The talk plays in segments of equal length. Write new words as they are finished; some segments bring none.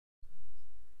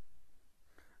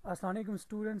Assalamu alaikum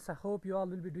students, I hope you all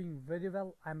will be doing very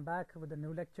well. I'm back with a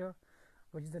new lecture,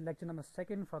 which is the lecture number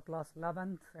 2 for class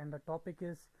 11th, and the topic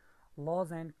is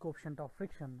laws and coefficient of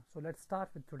friction. So let's start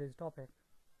with today's topic.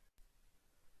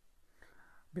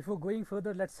 Before going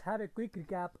further, let's have a quick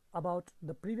recap about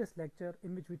the previous lecture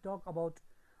in which we talked about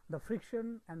the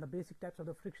friction and the basic types of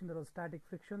the friction. There was static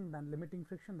friction, then limiting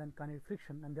friction, then kinetic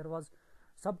friction, and there was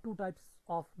sub two types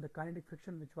of the kinetic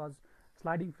friction, which was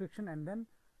sliding friction and then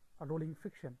a rolling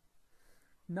friction.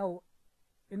 Now,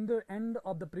 in the end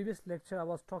of the previous lecture, I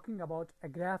was talking about a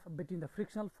graph between the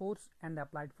frictional force and the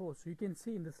applied force. So you can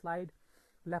see in the slide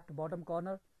left bottom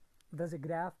corner, there's a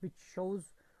graph which shows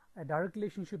a direct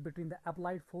relationship between the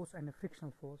applied force and the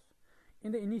frictional force.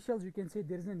 In the initials, you can see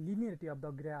there is a linearity of the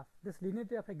graph. This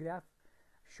linearity of a graph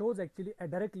shows actually a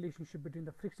direct relationship between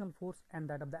the frictional force and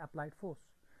that of the applied force.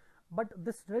 But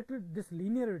this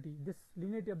linearity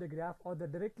of the graph or the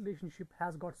direct relationship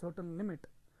has got certain limit.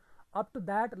 Up to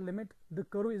that limit, the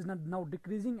curve is now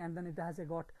decreasing, and then it has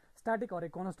got static or a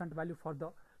constant value for the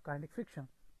kinetic friction.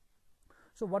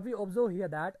 So what we observe here,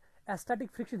 that a static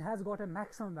friction has got a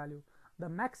maximum value. The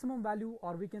maximum value,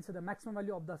 or we can say the maximum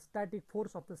value of the static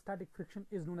force of the static friction,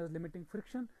 is known as limiting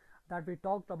friction, that we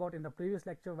talked about in the previous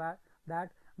lecture, where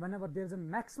that whenever there is a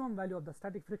maximum value of the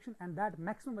static friction, and that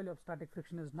maximum value of static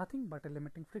friction is nothing but a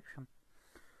limiting friction.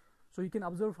 So you can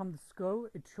observe from this curve,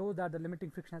 it shows that the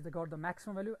limiting friction has got the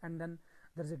maximum value, and then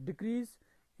there is a decrease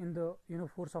in the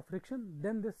force of friction.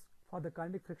 Then this, for the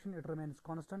kinetic friction, it remains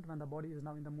constant when the body is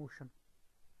now in the motion.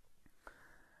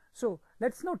 So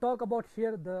let's now talk about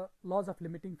here the laws of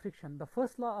limiting friction. The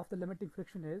first law of the limiting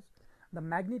friction is the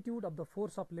magnitude of the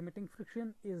force of limiting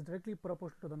friction is directly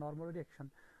proportional to the normal reaction.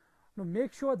 Now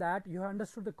make sure that you have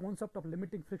understood the concept of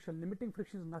limiting friction. Limiting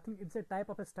friction is nothing, it's a type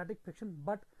of a static friction,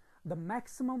 but the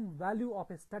maximum value of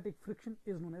a static friction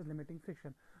is known as limiting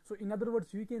friction. So in other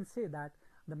words, you can say that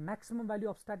the maximum value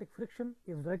of static friction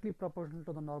is directly proportional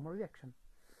to the normal reaction.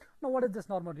 Now what is this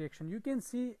normal reaction? You can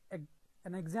see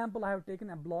an example. I have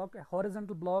taken a block, a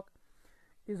horizontal block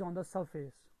is on the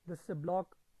surface. This is a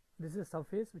block, this is a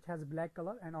surface which has black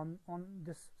color, and on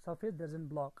this surface there is a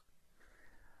block.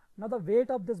 Now the weight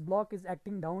of this block is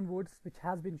acting downwards, which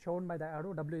has been shown by the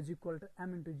arrow. W is equal to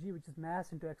m into g, which is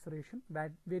mass into acceleration.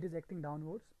 Weight is acting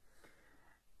downwards,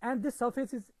 and this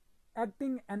surface is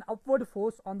acting an upward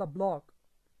force on the block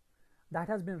that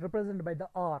has been represented by the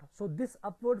r. So this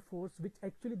upward force which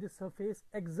actually this surface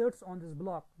exerts on this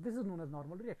block, this is known as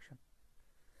normal reaction.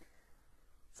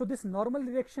 So this normal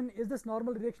reaction is this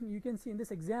normal reaction. You can see in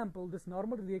this example, this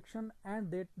normal reaction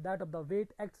and that of the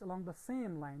weight acts along the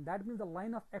same line. That means the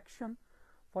line of action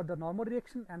for the normal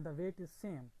reaction and the weight is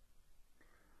same.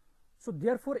 So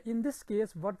therefore in this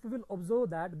case, what we will observe,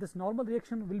 that this normal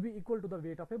reaction will be equal to the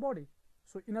weight of a body.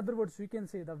 So in other words, we can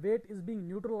say the weight is being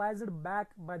neutralized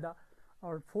back by the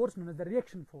force known as the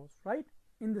reaction force, right,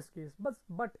 in this case.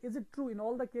 But is it true in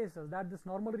all the cases that this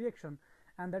normal reaction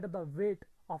and that of the weight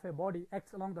of a body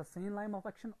acts along the same line of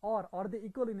action, or are they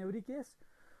equal in every case?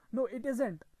 No, it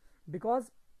isn't,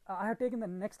 because I have taken the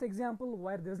next example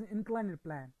where there is an inclined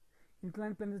plane.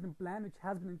 Inclined plane is a plane which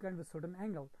has been inclined with certain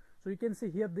angle. So you can see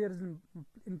here there is an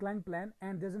inclined plane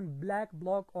and there is a black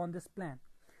block on this plane.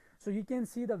 So you can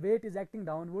see the weight is acting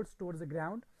downwards towards the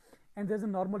ground, and there is a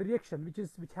normal reaction which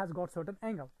has got certain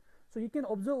angle. So you can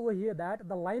observe over here that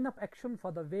the line of action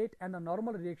for the weight and the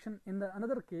normal reaction in the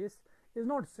another case is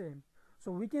not same.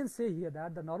 So we can say here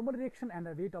that the normal reaction and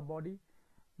the weight of body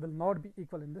will not be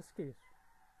equal in this case.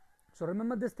 So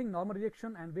remember this thing, normal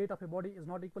reaction and weight of a body is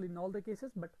not equal in all the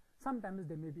cases, but sometimes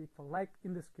they may be equal, like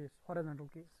in this case, horizontal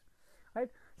case, right?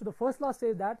 So the first law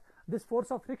says that this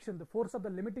force of friction, the force of the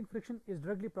limiting friction, is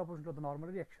directly proportional to the normal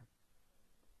reaction.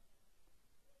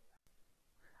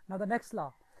 Now the next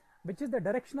law, which is the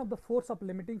direction of the force of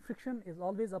limiting friction, is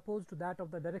always opposed to that of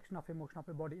the direction of a motion of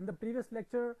a body. In the previous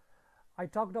lecture I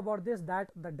talked about this,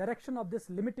 that the direction of this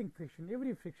limiting friction,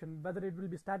 every friction, whether it will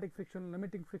be static friction,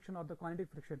 limiting friction, or the kinetic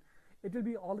friction, it will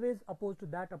be always opposed to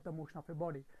that of the motion of a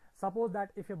body. Suppose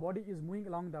that if a body is moving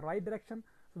along the right direction,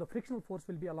 so the frictional force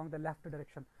will be along the left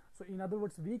direction. So in other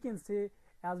words, we can say,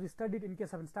 as we studied in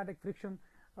case of static friction,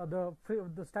 the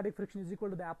static friction is equal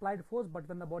to the applied force, but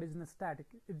when the body is in a static,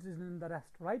 it is in the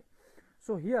rest, right?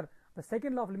 So here the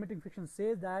second law of limiting friction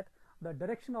says that the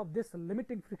direction of this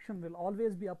limiting friction will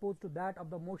always be opposed to that of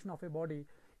the motion of a body.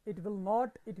 It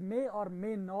may or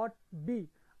may not be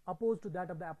opposed to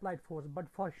that of the applied force, but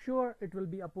for sure it will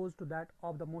be opposed to that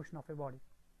of the motion of a body.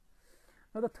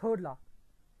 Now the third law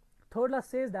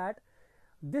says that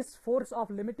this force of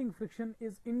limiting friction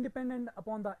is independent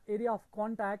upon the area of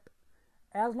contact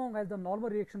as long as the normal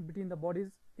reaction between the bodies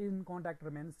in contact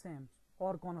remains same.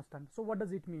 or constant. So what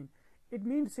does it mean? It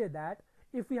means say that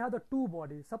if we have the two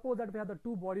bodies, suppose that we have the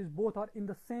two bodies, both are in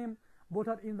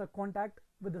the contact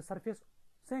with the surface,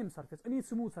 same surface, any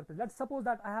smooth surface. Let's suppose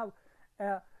that I have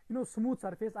a smooth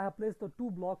surface. I have placed the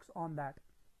two blocks on that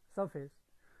surface.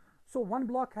 So one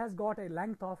block has got a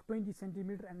length of 20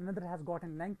 centimeter and another has got a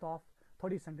length of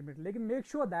 30 centimeter. लेकिन make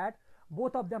sure that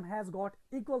both of them has got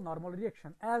equal normal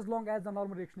reaction as long as the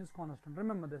normal reaction is constant.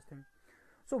 Remember this thing.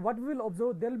 So what we will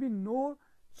observe, there will be no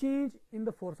change in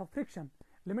the force of friction.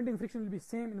 Limiting friction will be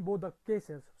same in both the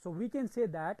cases. So we can say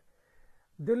that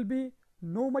there will be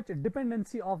no much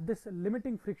dependency of this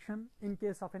limiting friction in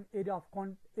case of an area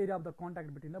of the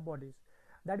contact between the bodies.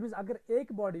 That means अगर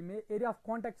एक body में area of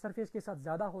contact surface के साथ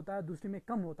ज़्यादा होता है, दूसरी में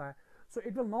कम होता है, so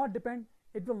it will not depend,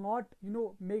 it will not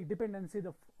make dependency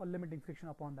the limiting friction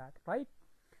upon that, right?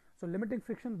 So limiting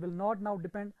friction will not now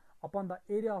depend upon the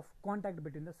area of contact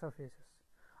between the surfaces.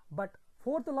 But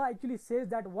fourth law actually says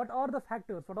that what are the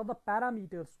factors, what are the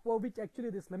parameters for which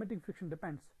actually this limiting friction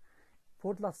depends.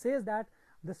 Fourth law says that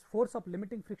this force of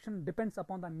limiting friction depends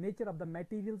upon the nature of the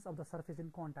materials of the surface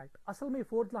in contact. असल में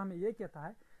fourth law हमें ये कहता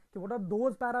है कि what are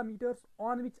those parameters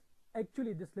on which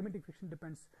actually this limiting friction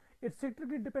depends. It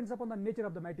strictly depends upon the nature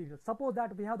of the material. Suppose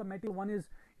that we have the material, one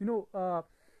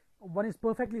is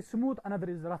perfectly smooth, another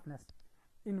is roughness.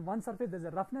 In one surface there is a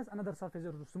roughness, another surface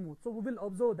is smooth. So we will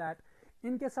observe that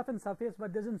in case of a surface where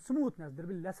there is a smoothness, there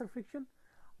will be lesser friction,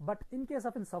 but in case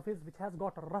of a surface which has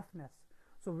got roughness,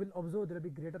 so we will observe there will be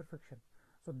greater friction.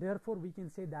 So therefore we can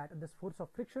say that this force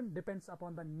of friction depends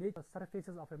upon the nature of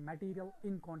surfaces of a material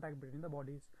in contact between the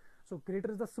bodies. So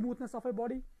greater is the smoothness of a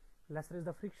body, lesser is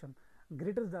the friction.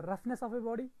 Greater is the roughness of a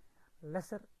body,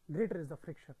 greater is the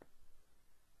friction.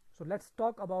 So let's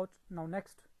talk about now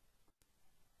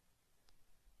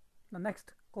the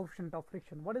next coefficient of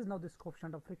friction. What is now this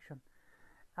coefficient of friction?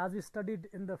 As we studied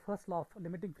in the first law of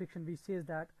limiting friction, we say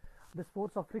that this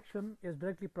force of friction is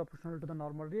directly proportional to the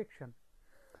normal reaction.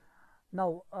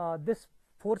 Now this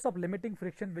force of limiting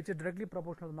friction, which is directly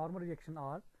proportional to normal reaction,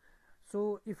 R.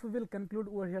 So if we will conclude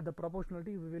over here the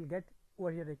proportionality, we will get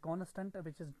over here a constant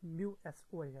which is mu s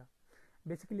over here.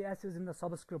 Basically s is in the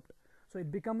subscript, so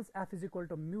it becomes F is equal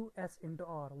to mu s into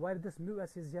R, where this mu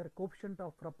s is here coefficient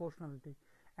of proportionality,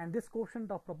 and this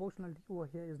coefficient of proportionality over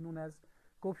here is known as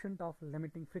coefficient of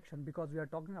limiting friction, because we are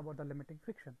talking about the limiting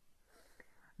friction.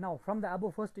 Now from the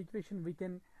above first equation we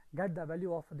can get the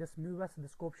value of this mu s,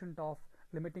 this coefficient of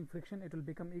limiting friction. It will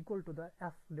become equal to the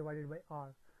F divided by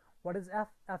R. What is F?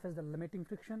 F is the limiting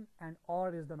friction and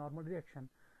R is the normal reaction.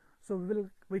 So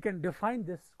we can define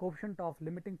this coefficient of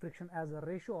limiting friction as a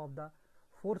ratio of the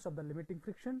force of the limiting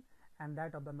friction and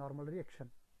that of the normal reaction.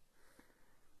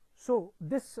 So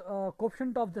this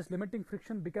coefficient of this limiting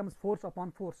friction becomes force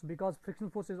upon force, because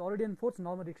frictional force is already in force,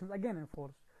 normal reaction is again in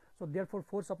force. So therefore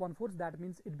force upon force, that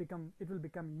means it will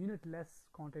become unitless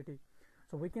quantity.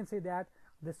 So we can say that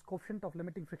this coefficient of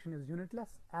limiting friction is unitless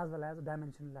as well as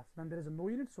dimensionless. When there is no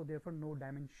unit, so therefore no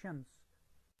dimensions.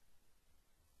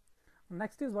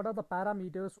 Next is what are the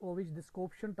parameters over which this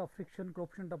coefficient of friction,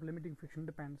 coefficient of limiting friction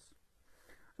depends.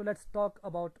 So let's talk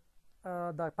about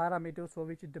the parameters over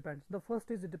which it depends. The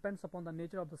first is it depends upon the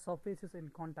nature of the surfaces in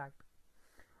contact.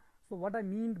 So what I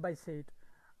mean by say it,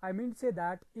 I mean to say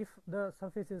that if the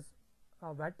surface is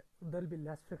wet, there will be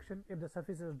less friction. If the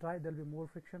surface is dry, there will be more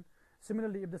friction.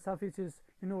 Similarly, if the surface is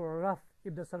rough,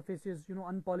 if the surface is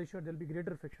unpolished, there will be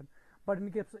greater friction. But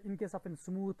in case of a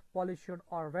smooth, polished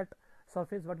or wet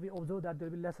surface, what we observe that there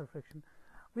will be lesser friction.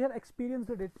 We have experienced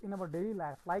it in our daily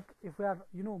life, like if we are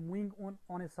moving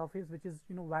on a surface which is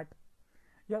wet.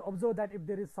 You have observed that if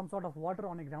there is some sort of water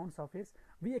on a ground surface,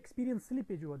 we experience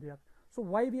slippage over there. So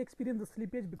why we experience the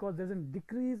slippage? Because there is a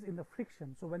decrease in the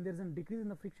friction. So when there is a decrease in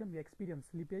the friction, we experience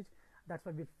slippage. That's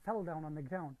why we fell down on the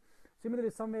ground.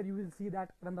 Similarly, somewhere you will see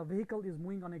that when the vehicle is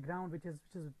moving on a ground which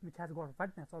has got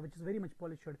wetness or which is very much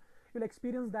polished, you'll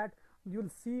experience that. You'll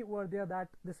see over there that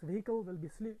this vehicle will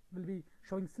be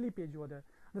showing slippage over there.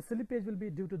 The slippage will be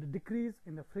due to the decrease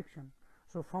in the friction.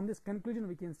 So from this conclusion,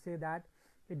 we can say that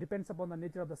it depends upon the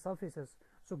nature of the surfaces.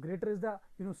 So greater is the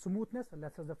smoothness,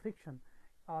 lesser is the friction.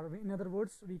 Or in other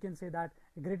words, we can say that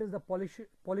greater is the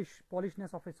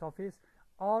polishness of a surface,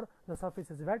 or the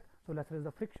surface is wet, so lesser is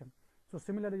the friction. So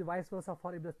similarly, vice versa,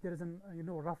 for if there is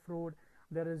a rough road,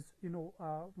 there is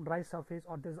dry surface,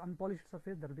 or there is unpolished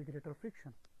surface, there will be greater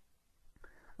friction.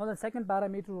 Now the second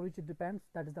parameter on which it depends,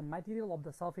 that is the material of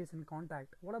the surface in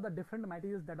contact. What are the different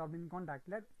materials that are in contact?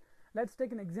 Let's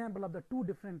take an example of the two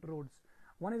different roads.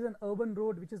 One is an urban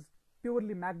road which is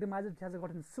purely macadamized, which has got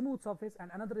a smooth surface,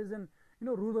 and another is an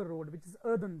rural road which is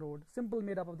earthen road,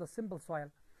 made up of the simple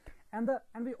soil. and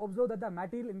we observe that the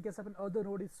material in case of an earthen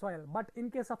road is soil, but in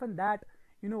case of that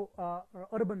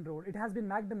urban road, it has been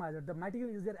magnemized. The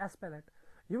material is there as pellet.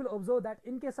 You will observe that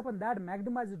in case of that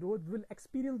magnemized road, we will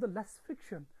experience the less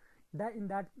friction than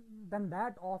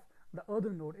that of the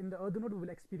earthen road. In the earthen road, we will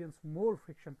experience more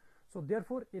friction. So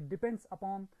therefore, it depends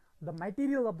upon the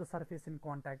material of the surface in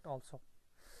contact also.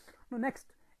 Now next,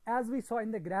 as we saw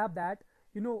in the graph that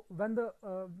when the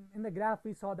in the graph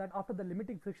we saw that after the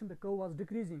limiting friction the curve was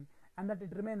decreasing and that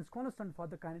it remains constant for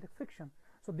the kinetic friction.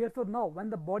 So therefore, now when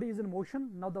the body is in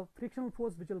motion, now the frictional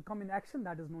force which will come in action,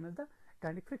 that is known as the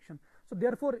kinetic friction. So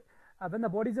therefore, when the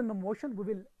body is in motion, we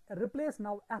will replace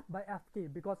now F by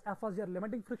Fk, because F was your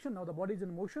limiting friction. Now the body is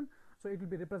in motion, so it will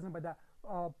be represented by the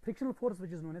frictional force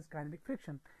which is known as kinetic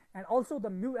friction. And also the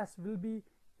mu s will be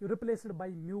replaced by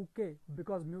mu k,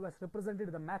 because mu s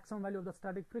represented the maximum value of the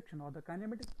static friction or the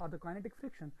kinetic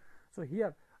friction. So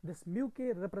here this mu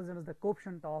k represents the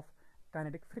coefficient of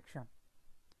kinetic friction.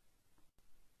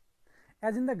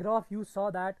 As in the graph you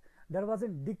saw that there was a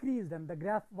decrease, then the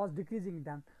graph was decreasing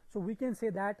then. So we can say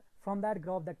that from that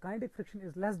graph the kinetic friction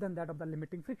is less than that of the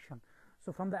limiting friction.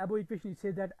 So from the above equation you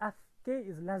say that Fk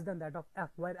is less than that of F,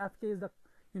 where Fk is the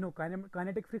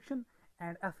kinetic friction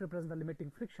and F represents the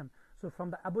limiting friction. So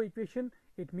from the above equation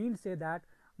it means say that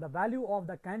the value of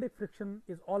the kinetic friction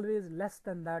is always less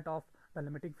than that of the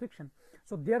limiting friction.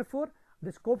 So therefore,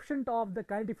 this coefficient of the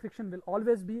kinetic friction will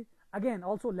always be again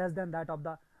also less than that of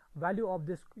the value of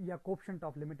this coefficient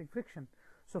of limiting friction.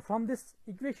 So from this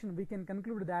equation we can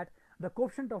conclude that the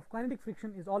coefficient of kinetic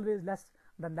friction is always less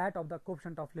than that of the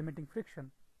coefficient of limiting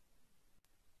friction.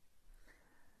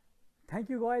 Thank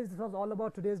you guys. This was all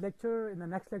about today's lecture. In the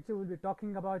next lecture we'll be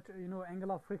talking about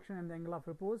angle of friction and the angle of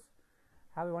repose.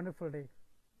 Have a wonderful day.